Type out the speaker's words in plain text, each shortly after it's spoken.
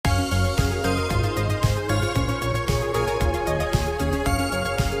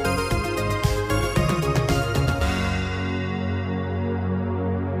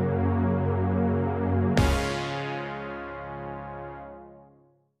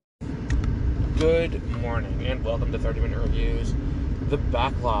Good morning, and welcome to 30-Minute Reviews, the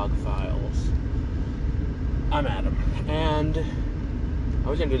Backlog Files. I'm Adam, and I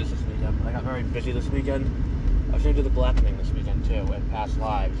was going to do this weekend, but I got very busy this weekend. I was going to do the Blackening this weekend, too, and past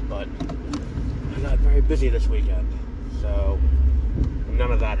lives, but I got very busy this weekend, so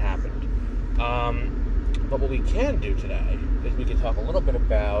none of that happened. But what we can do today is we can talk a little bit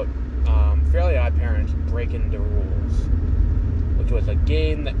about Fairly Odd Parents Breakin' the Rules, which was a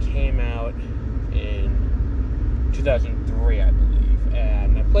game that came out in 2003, I believe,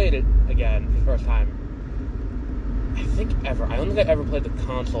 and I played it again for the first time, I think ever. I don't think I ever played the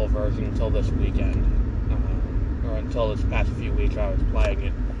console version until this weekend, or until this past few weeks I was playing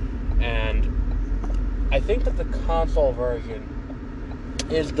it, and I think that the console version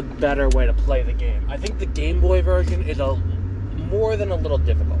is the better way to play the game. I think the Game Boy version is more than a little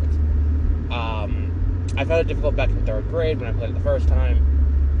difficult. I found it difficult back in 3rd grade when I played it the first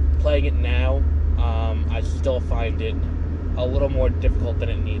time. Playing it now, I still find it a little more difficult than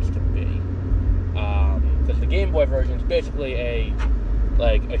it needs to be. Because the Game Boy version is basically a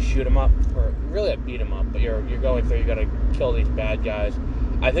shoot 'em up, or really a beat 'em up, but you're going through, you gotta kill these bad guys.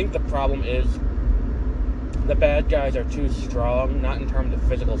 I think the problem is the bad guys are too strong, not in terms of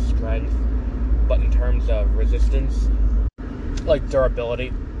physical strength, but in terms of resistance, like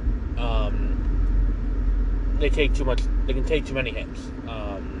durability. They can take too many hits,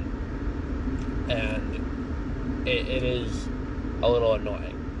 and it is a little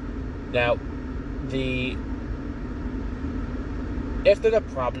annoying. Now, if there's a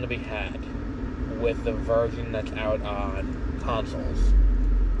problem to be had with the version that's out on consoles,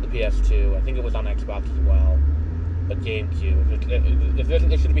 the PS2, I think it was on Xbox as well, but GameCube, if there's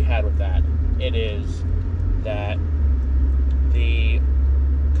an issue to be had with that, it is that the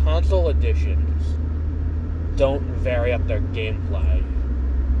console editions don't vary up their gameplay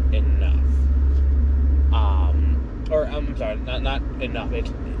enough. Or I'm sorry, not enough. It's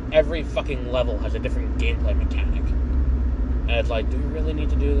every fucking level has a different gameplay mechanic, and it's like, do we really need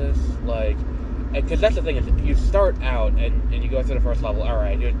to do this? Because that's the thing, is you start out and you go through the first level. All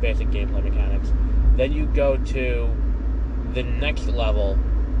right, here's basic gameplay mechanics. Then you go to the next level,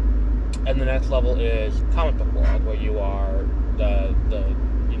 and the next level is comic book world, where you are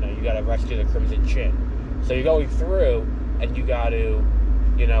you gotta rescue the Crimson Chin. So you're going through, and you gotta,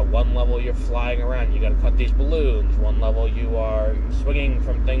 one level you're flying around, you gotta cut these balloons. One level you are swinging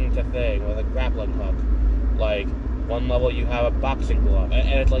from thing to thing with a grappling hook. One level you have a boxing glove,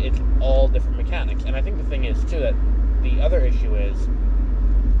 and it's all different mechanics. And I think the thing is, too, that the other issue is,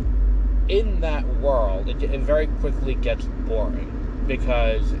 in that world, it very quickly gets boring,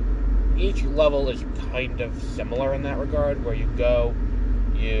 because each level is kind of similar in that regard, where you go,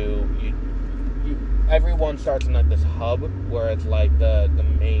 everyone starts in this hub where it's the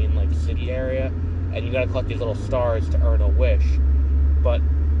main city area, and you gotta collect these little stars to earn a wish. But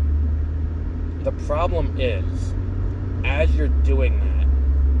the problem is, as you're doing that,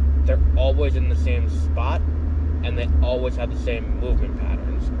 they're always in the same spot, and they always have the same movement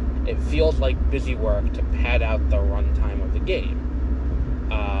patterns. It feels like busy work to pad out the runtime of the game.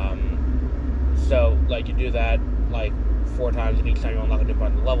 So you do that 4 times, and each time you unlock a new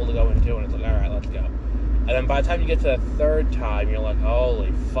part of the level to go into, and it's alright, let's go. And then by the time you get to the 3rd time, you're like,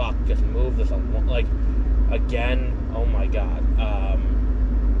 holy fuck, just move this again, oh my god.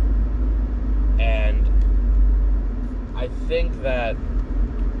 And I think that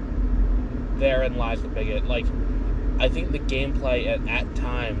therein lies the biggest, I think the gameplay at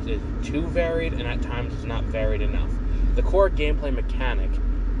times is too varied, and at times it's not varied enough. The core gameplay mechanic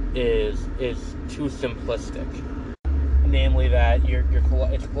is too simplistic. Namely that it's a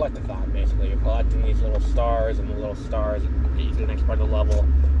collectathon, basically. You're collecting these little stars, and the little stars get you to the next part of the level,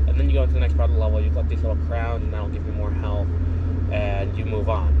 and then you go to the next part of the level, you collect these little crowns, and that'll give you more health, and you move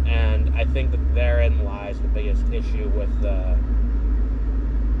on. And I think that therein lies the biggest issue with the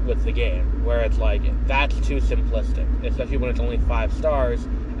game, where it's that's too simplistic, especially when it's only 5 stars,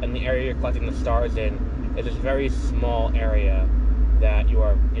 and the area you're collecting the stars in is this very small area that you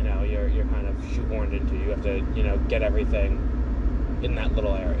are, you're kind of shoehorned into. You have to, get everything in that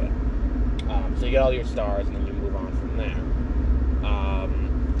little area. So you get all your stars, and then you move on from there.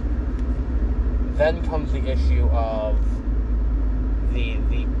 Then comes the issue of the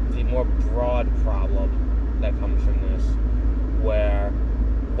more broad problem that comes from this, where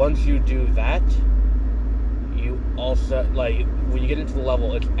once you do that, you also, when you get into the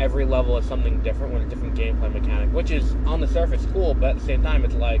level, every level is something different with a different gameplay mechanic, which is, on the surface, cool, but at the same time,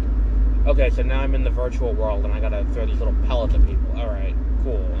 it's okay, so now I'm in the virtual world, and I gotta throw these little pellets at people. Alright,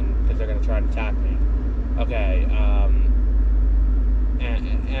 cool, because they're gonna try to attack me. Okay,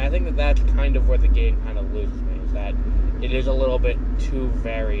 I think that that's kind of where the game kind of loses me, is that it is a little bit too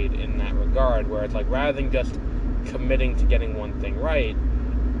varied in that regard, where it's like, rather than just committing to getting one thing right,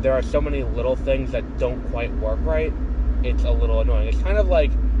 there are so many little things that don't quite work right. It's a little annoying. It's kind of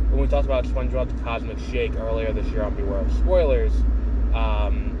like when we talked about SpongeBob the Cosmic Shake earlier this year on Beware of Spoilers.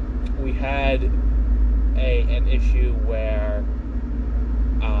 We had an issue where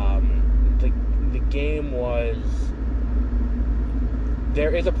the game was...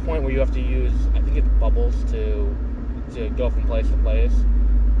 There is a point where you have to use, I think it's bubbles to go from place to place,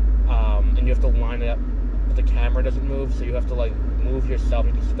 and you have to line it up, but the camera doesn't move, so you have to like move yourself.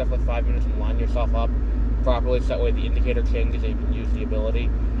 You can sit there for like 5 minutes and line yourself up properly, so that way the indicator changes and you can use the ability.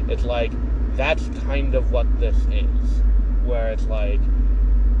 It's like, that's kind of what this is, where it's like,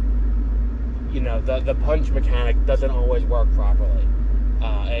 you know, the punch mechanic doesn't always work properly.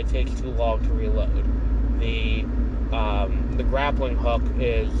 It takes too long to reload. The grappling hook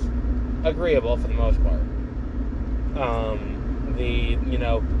is agreeable for the most part.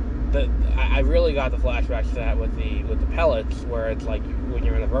 I really got the flashbacks to that with the pellets, where it's like when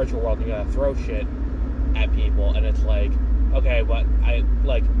you're in a virtual world, you gotta throw shit at people, and it's like, okay, but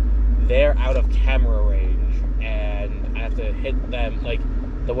they're out of camera range, and I have to hit them. Like,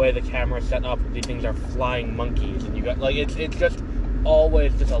 the way the camera's set up, these things are flying monkeys, and you got like it's just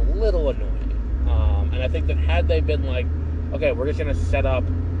always just a little annoying. And I think that had they been like, okay, we're just gonna set up,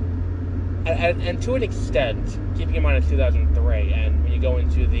 and to an extent, keeping in mind it's 2003, and when you go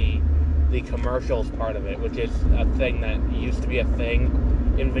into the commercials part of it, which is a thing that used to be a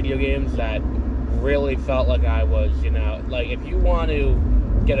thing in video games that really felt like I was, you know, like if you want to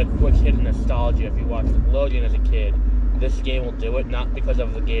get a quick hit of nostalgia, if you watched Nickelodeon as a kid, this game will do it, not because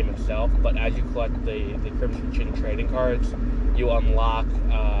of the game itself, but as you collect the Crimson Chin trading cards, you unlock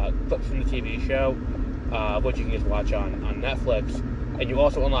clips from the TV show, which you can just watch on Netflix, and you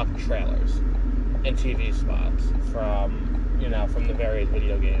also unlock trailers and TV spots from the various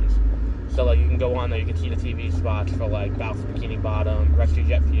video games. So like you can go on there, you can see the TV spots for like Battle for Bikini Bottom, Rescue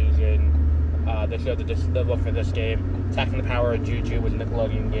Jet Fusion. They showed the look for this game. Attacking the Power of Juju was a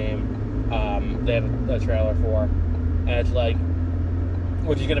Nickelodeon game. They have a trailer for, and it's like,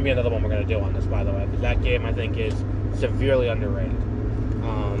 which is going to be another one we're going to do on this, by the way, because that game I think is severely underrated.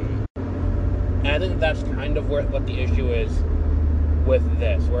 And I think that's kind of what the issue is with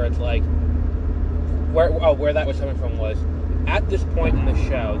this, where it's like, where that was coming from was, at this point in the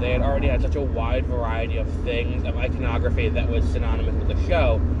show, they had already had such a wide variety of things, of iconography that was synonymous with the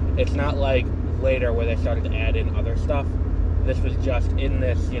show. It's not like later where they started to add in other stuff. This was just in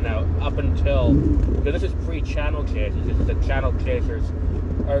this, you know, up until, because this is pre-Channel Chasers. This is the Channel Chasers,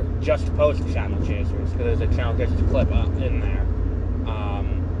 or just post-Channel Chasers, because there's a Channel Chasers clip in there.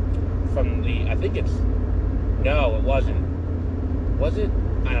 From the, I think it's, no, it wasn't. Was it?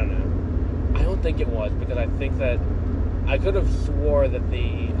 I don't know. I don't think it was, because I think that, I could have swore that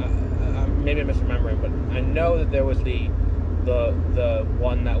maybe I'm misremembering, but I know that there was the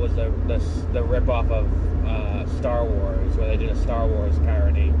one that was the rip-off of Star Wars, where they did a Star Wars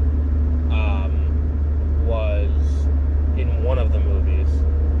parody, was in one of the movies.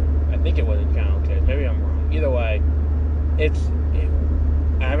 I think it was in Channel Chase. Maybe I'm wrong. Either way,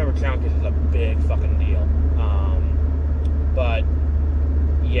 I remember Channel Chase was a big fucking deal. But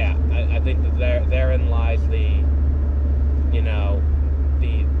yeah, I think that therein lies the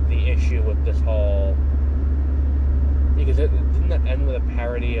issue with this whole, because didn't that end with a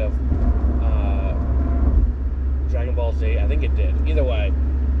parody of Dragon Ball Z? I think it did. Either way,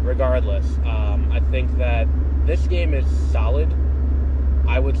 regardless, I think that this game is solid.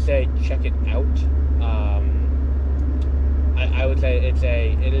 I would say check it out. I would say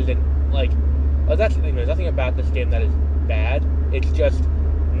it isn't like, well, that's the thing. There's nothing about this game that is bad. It's just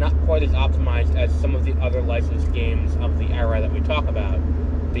not quite as optimized as some of the other licensed games of the era that we talk about,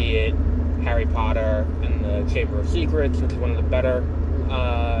 be it Harry Potter and the Chamber of Secrets, which is one of the better,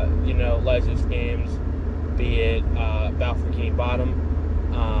 licensed games, be it Battle for Bikini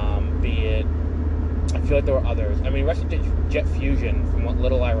Bottom, be it, I feel like there were others. I mean, Rescue Jet Fusion, from what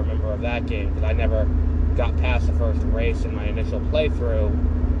little I remember of that game, because I never got past the first race in my initial playthrough,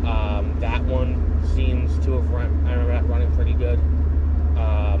 that one seems to have I remember that running pretty good.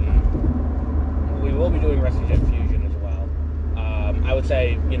 We will be doing Rescue Jet Fusion as well. I would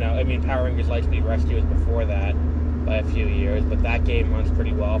say, Power Rangers Lightspeed Rescue is before that by a few years, but that game runs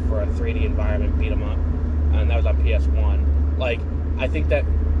pretty well for a 3D environment beat 'em up, and that was on PS1. Like, I think that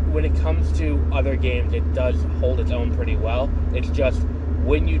when it comes to other games, it does hold its own pretty well. It's just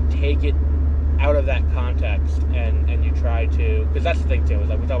when you take it out of that context and you try to, because that's the thing too, is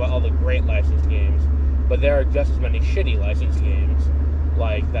like we talk about all the great licensed games, but there are just as many shitty licensed games.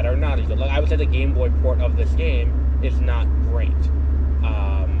 Like, that are not as good. Like, I would say the Game Boy port of this game is not great.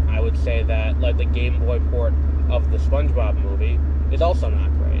 I would say that, like, the Game Boy port of the SpongeBob movie is also not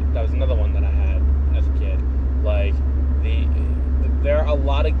great. That was another one that I had as a kid. Like, there are a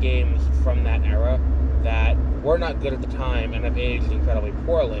lot of games from that era that were not good at the time and have aged incredibly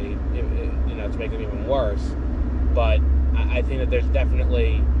poorly, to make them even worse. But I think that this is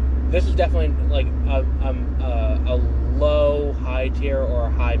definitely like a low high tier or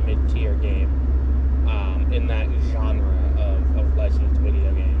a high mid tier game in that genre of licensed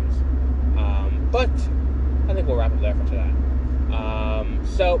video games. But I think we'll wrap up there for today.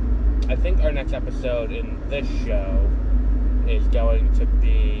 So I think our next episode in this show is going to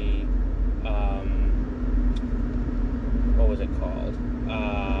be what was it called?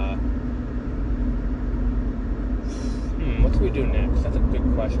 What do we do next? That's a good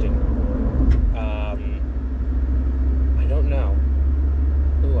question. I don't know.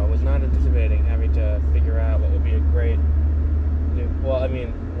 I was not anticipating having to figure out what would be a great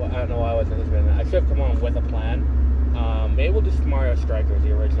I don't know why I wasn't anticipating that. I should have come on with a plan. Maybe we'll do Mario Strikers,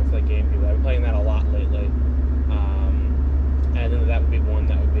 the original for the GameCube. I've been playing that a lot lately. And then that would be one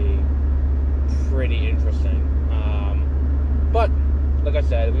that would be pretty interesting. But, like I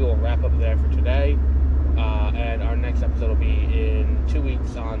said, we will wrap up there for today. And our next episode will be in 2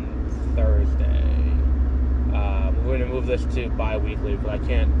 weeks on Thursday. We're going to move this to bi-weekly, but I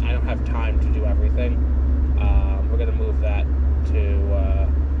don't have time to do everything. We're going to move that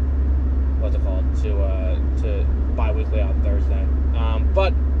to, to bi-weekly on Thursday.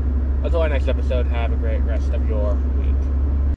 But until our next episode, have a great rest of your week.